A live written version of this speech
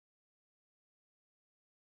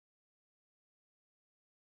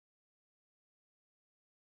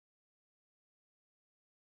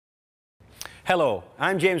Hello,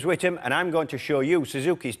 I'm James Whitham and I'm going to show you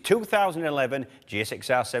Suzuki's 2011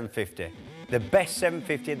 GSX-R750, the best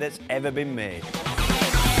 750 that's ever been made.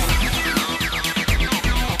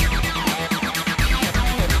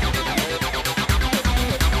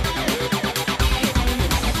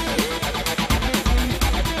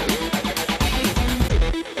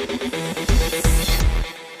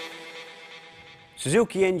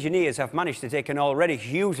 Suzuki engineers have managed to take an already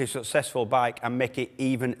hugely successful bike and make it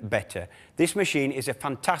even better. This machine is a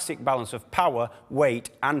fantastic balance of power,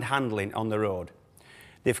 weight and handling on the road.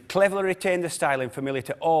 They've cleverly retained the styling familiar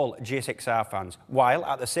to all GSX-R fans, while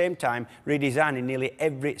at the same time redesigning nearly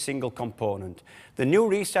every single component. The new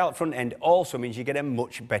restyled front end also means you get a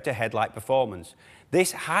much better headlight performance.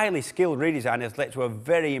 This highly skilled redesign has led to a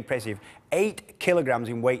very impressive 8 kilograms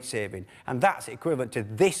in weight saving, and that's equivalent to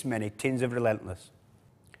this many tins of Relentless.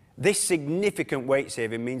 This significant weight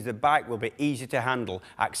saving means the bike will be easy to handle,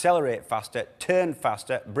 accelerate faster, turn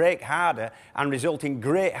faster, brake harder and result in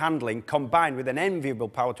great handling combined with an enviable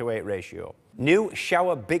power to weight ratio. New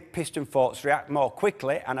shower big piston forks react more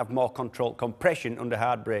quickly and have more controlled compression under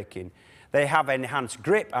hard braking. They have enhanced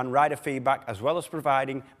grip and rider feedback as well as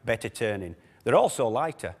providing better turning. They're also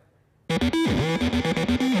lighter.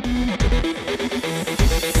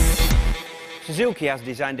 Suzuki has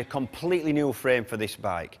designed a completely new frame for this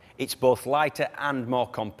bike. It's both lighter and more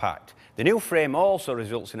compact. The new frame also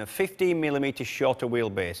results in a 15mm shorter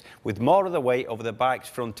wheelbase with more of the weight over the bike's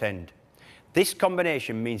front end. This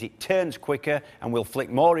combination means it turns quicker and will flick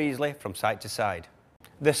more easily from side to side.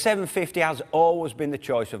 The 750 has always been the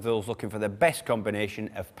choice of those looking for the best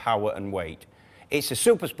combination of power and weight. It's a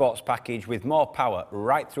super sports package with more power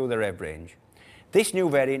right through the rev range. This new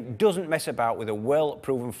variant doesn't mess about with a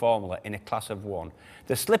well-proven formula in a class of one.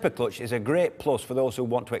 The slipper clutch is a great plus for those who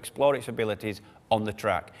want to explore its abilities on the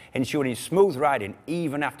track, ensuring smooth riding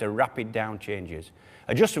even after rapid down changes.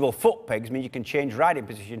 Adjustable foot pegs mean you can change riding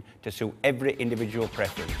position to suit every individual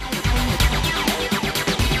preference.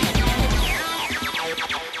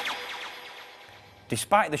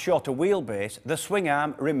 Despite the shorter wheelbase, the swing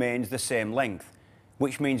arm remains the same length,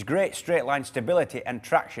 which means great straight line stability and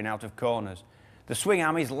traction out of corners. The swing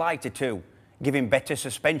arm is lighter too, giving better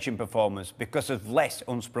suspension performance because of less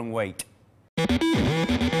unsprung weight.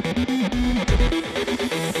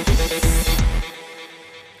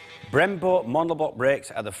 Brembo monoblock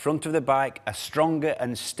brakes at the front of the bike are stronger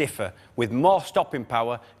and stiffer, with more stopping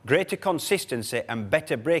power, greater consistency and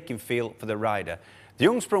better braking feel for the rider. The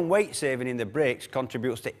unsprung weight saving in the brakes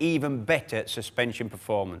contributes to even better suspension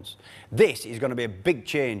performance. This is going to be a big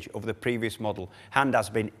change over the previous model and has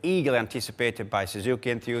been eagerly anticipated by Suzuki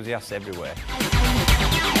enthusiasts everywhere.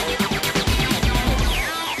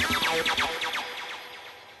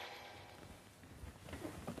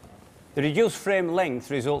 The reduced frame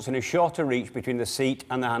length results in a shorter reach between the seat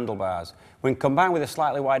and the handlebars. When combined with a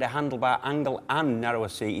slightly wider handlebar angle and narrower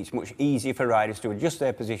seat, it's much easier for riders to adjust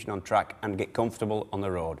their position on track and get comfortable on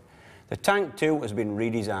the road. The tank too has been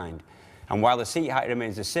redesigned, and while the seat height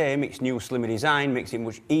remains the same, its new slimmer design makes it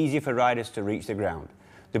much easier for riders to reach the ground.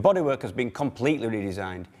 The bodywork has been completely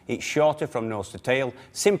redesigned. It's shorter from nose to tail,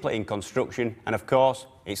 simpler in construction, and of course,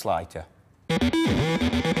 it's lighter.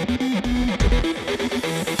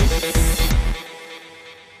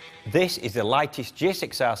 This is the lightest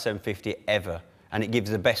GSX-R750 ever, and it gives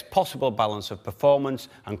the best possible balance of performance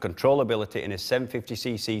and controllability in a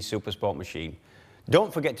 750cc supersport machine.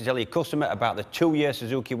 Don't forget to tell your customer about the 2-year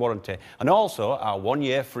Suzuki warranty and also our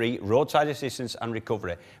 1-year free roadside assistance and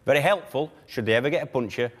recovery. Very helpful should they ever get a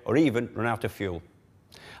puncture or even run out of fuel.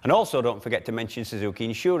 And also don't forget to mention Suzuki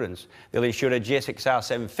Insurance. They'll insure a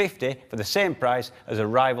GSX-R750 for the same price as a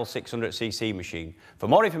rival 600cc machine. For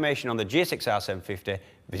more information on the GSX-R750,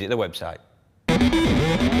 visit the website.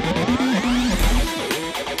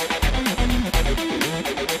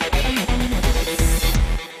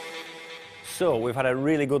 So we've had a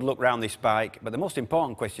really good look round this bike, but the most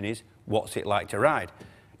important question is, what's it like to ride?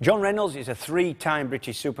 John Reynolds is a 3-time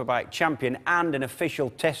British Superbike champion and an official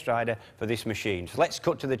test rider for this machine. So let's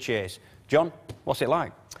cut to the chase. John, what's it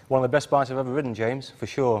like? One of the best bikes I've ever ridden, James, for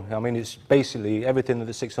sure. I mean, it's basically everything that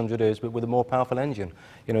the 600 is, but with a more powerful engine.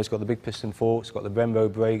 You know, it's got the big piston forks, it's got the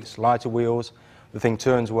Brembo brakes, lighter wheels. The thing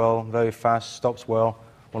turns well, very fast, stops well.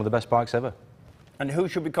 One of the best bikes ever. And who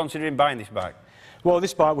should be considering buying this bike? Well,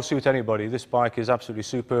 this bike will suit anybody. This bike is absolutely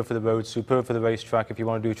superb for the road, superb for the racetrack if you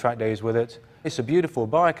want to do track days with it. It's a beautiful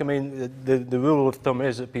bike. I mean, the rule of thumb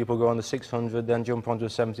is that people go on the 600, then jump onto a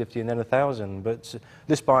 750 and then a 1000. But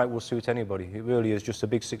this bike will suit anybody. It really is just a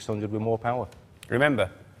big 600 with more power.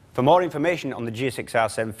 Remember, for more information on the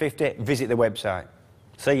GSX-R750, visit the website.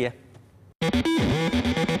 See ya.